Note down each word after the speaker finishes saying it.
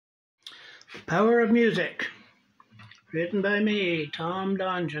Power of Music, written by me, Tom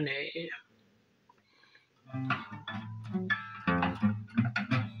Dontigny.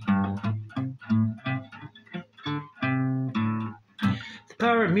 The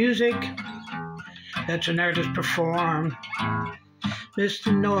power of music lets an artist perform. Miss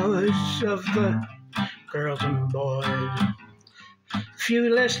the noise of the girls and boys.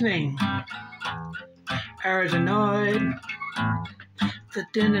 Few listening are annoyed. The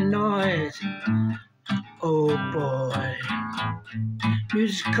din and noise, oh boy.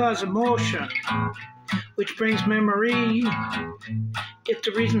 Music causes emotion, which brings memory. It's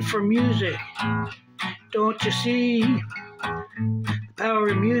the reason for music, don't you see? The power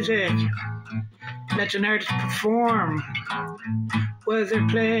of music lets an artist perform, whether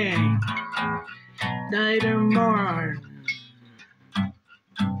playing night or morn.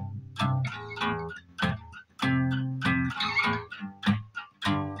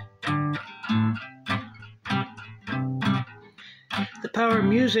 The power of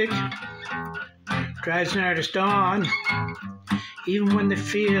music drives an artist on, even when they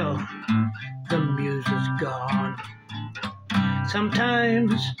feel the muse is gone.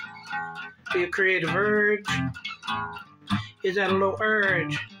 Sometimes the creative urge is at a low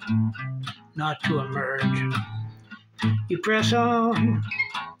urge not to emerge. You press on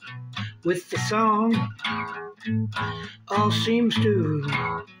with the song, all seems to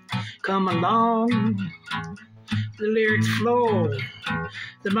come along. The lyrics flow,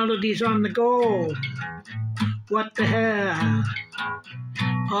 the melody's on the go. What the hell?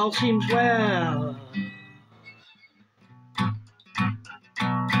 All seems well.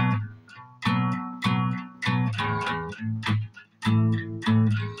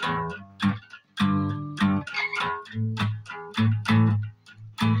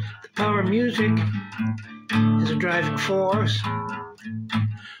 The power of music is a driving force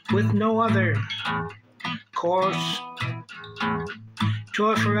with no other course.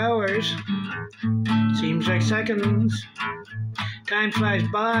 Toil for hours seems like seconds. Time flies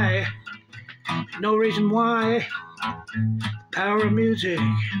by, no reason why. Power of music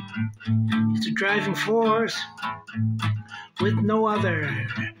is a driving force with no other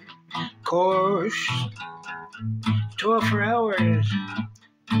course. Toil for hours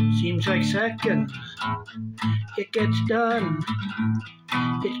seems like seconds. It gets done,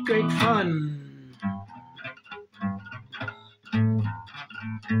 it's great fun.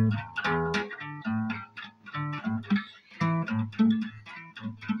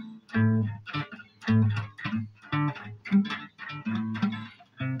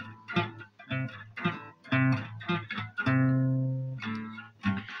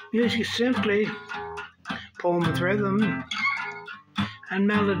 Music is simply a poem with rhythm and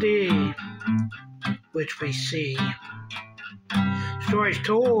melody, which we see. Stories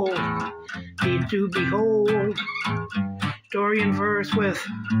told, need to behold. Story and verse with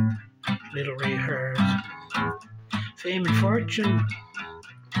little rehearse. Fame and fortune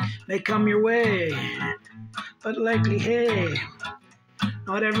may come your way, but likely, hey,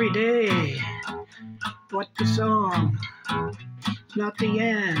 not every day. But the song, not the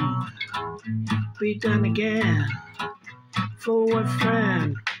end. Be done again for a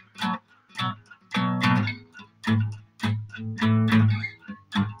friend.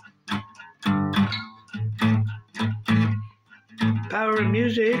 Power of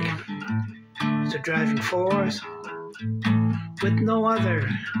music is a driving force with no other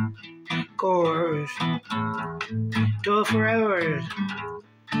course. Toil for hours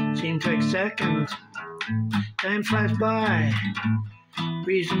seems like seconds. Time flies by,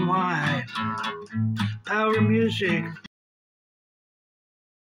 reason why. Power of music